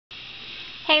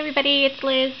Hey everybody, it's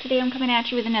Liz. Today I'm coming at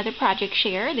you with another project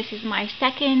share. This is my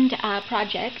second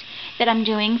project that I'm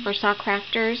doing for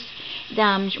SaCrafters.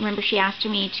 Remember, she asked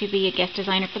me to be a guest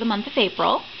designer for the month of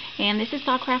April. And this is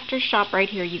SaCrafters shop right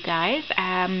here, you guys.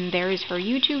 There is her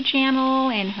YouTube channel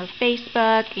and her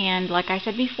Facebook. And like I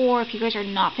said before, if you guys are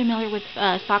not familiar with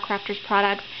SaCrafters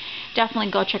products, definitely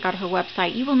go check out her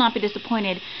website. You will not be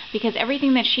disappointed because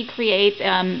everything that she creates,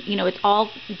 it's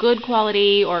all good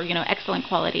quality or, excellent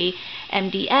quality.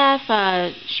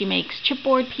 MDF, she makes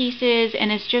chipboard pieces,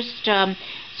 and it's just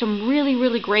some really,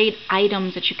 really great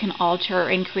items that you can alter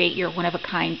and create your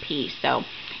one-of-a-kind piece. So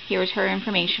here's her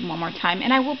information one more time,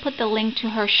 and I will put the link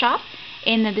to her shop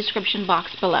in the description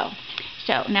box below.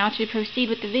 So now to proceed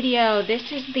with the video,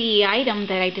 this is the item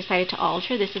that I decided to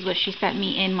alter. This is what she sent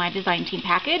me in my design team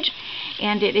package,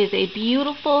 and it is a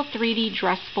beautiful 3D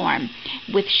dress form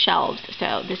with shelves.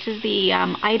 So this is the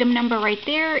item number right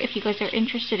there if you guys are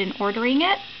interested in ordering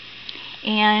it.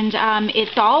 And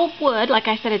it's all wood. Like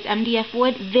I said, it's MDF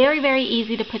wood. Very, very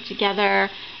easy to put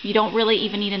together. You don't really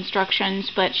even need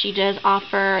instructions, but she does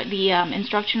offer the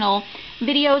instructional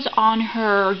videos on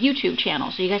her YouTube channel.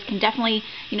 So you guys can definitely,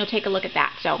 take a look at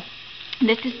that. So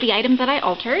this is the item that I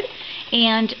altered.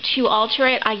 And to alter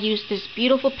it, I used this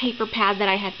beautiful paper pad that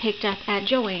I had picked up at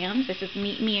Joann's. This is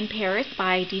Meet Me in Paris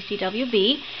by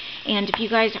DCWB. And if you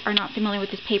guys are not familiar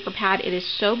with this paper pad, it is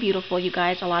so beautiful, you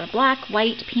guys. A lot of black,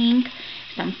 white, pink,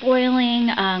 some foiling,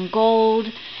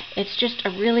 gold. It's just a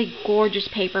really gorgeous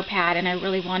paper pad, and I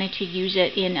really wanted to use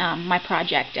it in my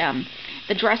project.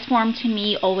 The dress form to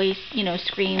me always,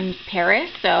 screams Paris,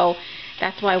 so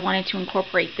that's why I wanted to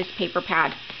incorporate this paper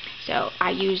pad. So I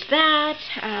used that,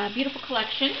 beautiful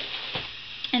collection.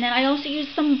 And then I also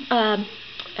used some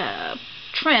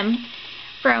trim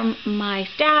from my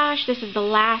stash. This is the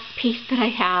last piece that I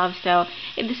have, so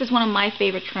this is one of my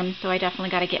favorite trims, so I definitely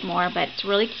got to get more, but it's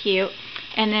really cute.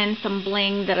 And then some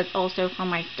bling that is also from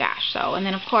my stash. And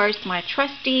then of course my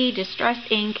trusty Distress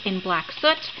ink in black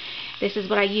soot. This is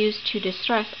what I use to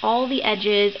distress all the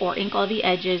edges or ink all the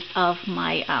edges of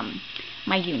my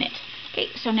my unit. Okay,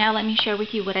 so now let me share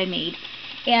with you what I made.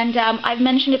 And I've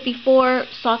mentioned it before,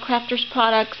 SaCrafters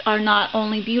products are not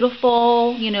only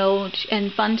beautiful,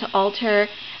 and fun to alter,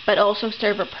 but also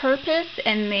serve a purpose,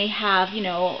 and they have,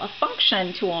 a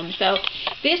function to them. So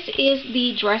this is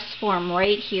the dress form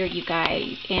right here, you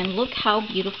guys, and look how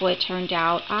beautiful it turned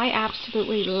out. I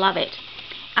absolutely love it.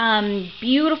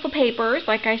 Beautiful papers,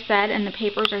 like I said, and the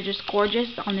papers are just gorgeous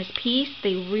on this piece.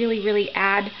 They really, really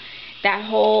add that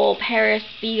whole Paris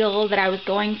feel that I was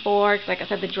going for. Because like I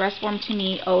said, the dress form to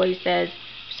me always says,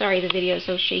 sorry, the video is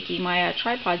so shaky, my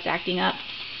tripod's acting up,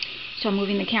 so I'm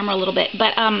moving the camera a little bit.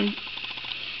 But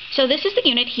so this is the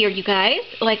unit here, you guys.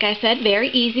 Like I said, very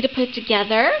easy to put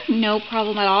together, no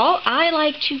problem at all. I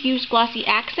like to use glossy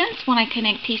accents when I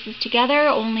connect pieces together,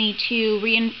 only to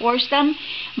reinforce them.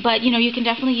 But you can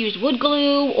definitely use wood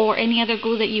glue or any other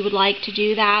glue that you would like to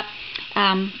do that.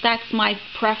 That's my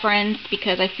preference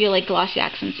because I feel like glossy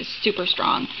accents is super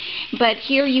strong. But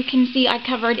here you can see I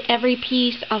covered every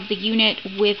piece of the unit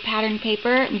with pattern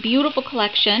paper. Beautiful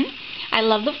collection. I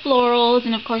love the florals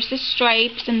and of course the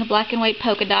stripes and the black and white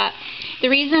polka dot. The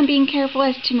reason I'm being careful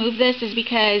as to move this is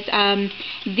because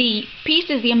the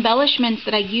pieces, the embellishments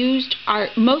that I used,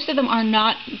 most of them are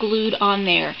not glued on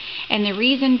there. And the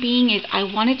reason being is I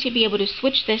wanted to be able to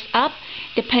switch this up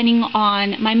depending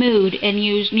on my mood and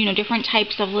use, different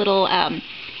types of little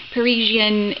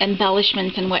Parisian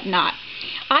embellishments and whatnot.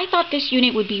 I thought this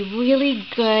unit would be really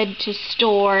good to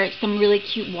store some really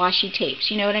cute washi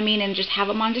tapes, you know what I mean, and just have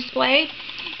them on display,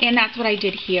 and that's what I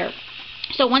did here.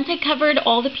 So once I covered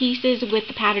all the pieces with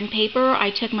the pattern paper,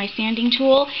 I took my sanding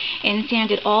tool and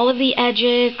sanded all of the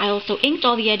edges. I also inked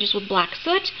all the edges with black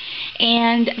soot,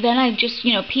 and then I just,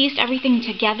 pieced everything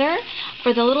together.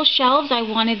 For the little shelves, I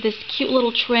wanted this cute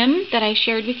little trim that I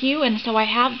shared with you, and so I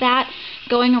have that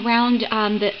going around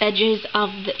the edges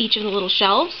of each of the little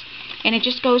shelves. And it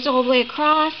just goes all the way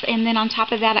across, and then on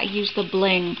top of that I use the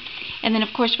bling. And then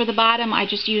of course for the bottom I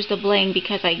just use the bling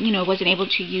because I wasn't able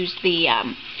to use the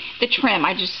trim.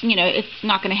 I just it's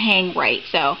not going to hang right,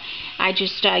 so I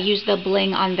just used the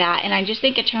bling on that, and I just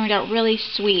think it turned out really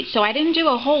sweet. So I didn't do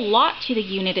a whole lot to the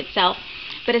unit itself,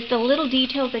 but it's the little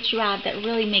details that you add that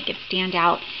really make it stand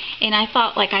out. And I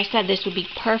thought, like I said, this would be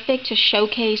perfect to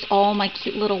showcase all my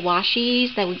cute little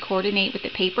washies that would coordinate with the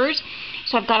papers.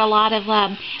 So I've got a lot of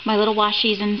my little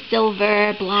washies in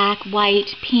silver, black,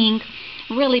 white, pink,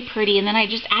 really pretty. And then I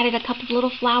just added a couple of little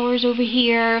flowers over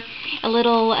here, a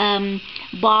little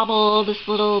bauble, this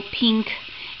little pink,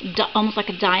 almost like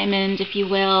a diamond, if you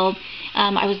will.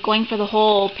 I was going for the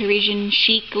whole Parisian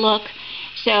chic look,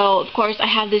 So of course I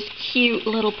have this cute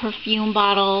little perfume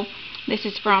bottle. This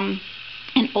is from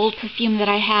an old perfume that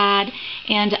I had,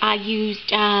 and I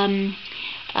used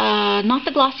not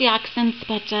the glossy accents,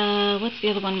 but what's the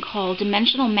other one called?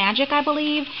 Dimensional Magic, I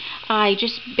believe. I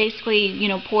just basically, you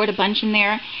know, poured a bunch in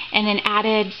there, and then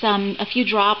added a few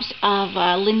drops of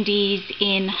Lindy's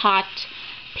in hot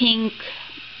pink.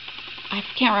 I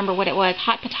can't remember what it was,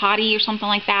 hot patati or something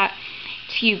like that,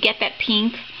 to get that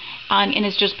pink. And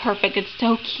it's just perfect. It's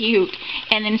so cute.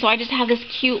 And then so I just have this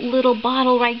cute little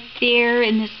bottle right there,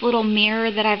 and this little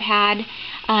mirror that I've had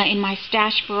in my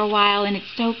stash for a while, and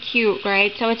it's so cute,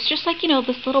 right? So it's just like, you know,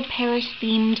 this little Paris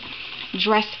themed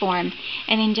dress form.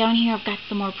 And then down here I've got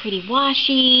some more pretty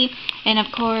washi, and of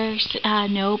course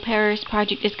no Paris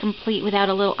project is complete without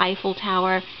a little Eiffel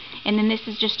Tower. And then this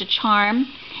is just a charm.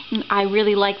 I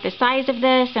really like the size of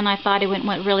this, and I thought it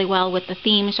went really well with the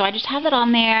theme, so I just have that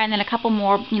on there, and then a couple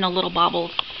more, you know, little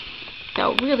baubles.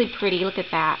 So really pretty. Look at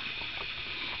that.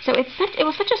 So it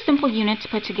was such a simple unit to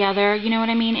put together, you know what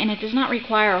I mean? And it does not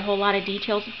require a whole lot of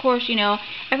details. Of course, you know,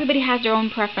 everybody has their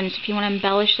own preference. If you want to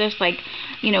embellish this, like,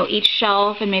 you know, each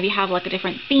shelf and maybe have like a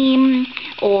different theme,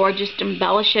 or just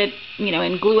embellish it, you know,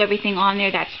 and glue everything on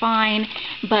there, that's fine.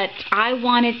 But I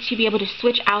wanted to be able to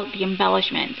switch out the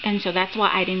embellishments, and so that's why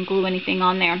I didn't glue anything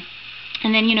on there.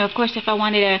 And then, you know, of course, if I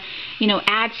wanted to, you know,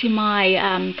 add to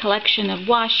my collection of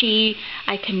washi,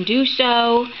 I can do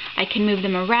so. I can move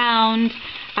them around,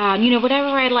 you know, whatever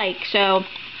I like. So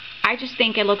I just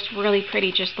think it looks really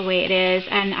pretty just the way it is.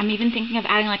 And I'm even thinking of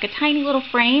adding like a tiny little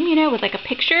frame, you know, with like a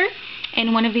picture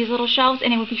in one of these little shelves,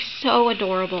 and it would be so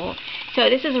adorable. So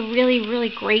this is a really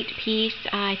great piece.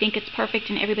 I think it's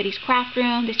perfect in everybody's craft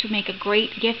room. This would make a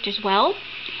great gift as well.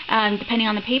 Depending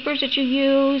on the papers that you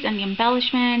use and the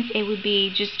embellishments, it would be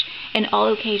just an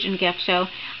all-occasion gift. So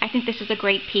I think this is a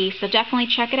great piece. So definitely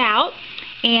check it out.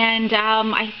 And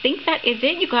I think that is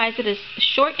it, you guys. It is a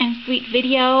short and sweet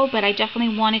video, but I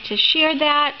definitely wanted to share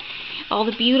that. All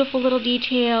the beautiful little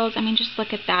details. I mean, just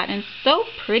look at that. And it's so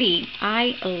pretty.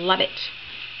 I love it.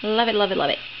 Love it, love it, love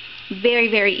it.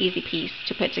 Very easy piece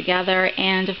to put together,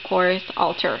 and of course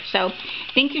alter. So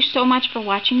thank you so much for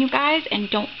watching, you guys, and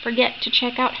don't forget to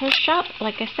check out her shop.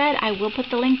 Like I said, I will put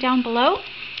the link down below,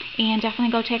 and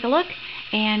definitely go take a look,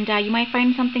 and you might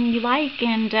find something you like,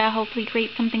 and hopefully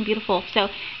create something beautiful. So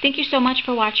thank you so much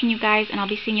for watching, you guys, and I'll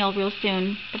be seeing you all real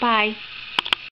soon. Bye bye.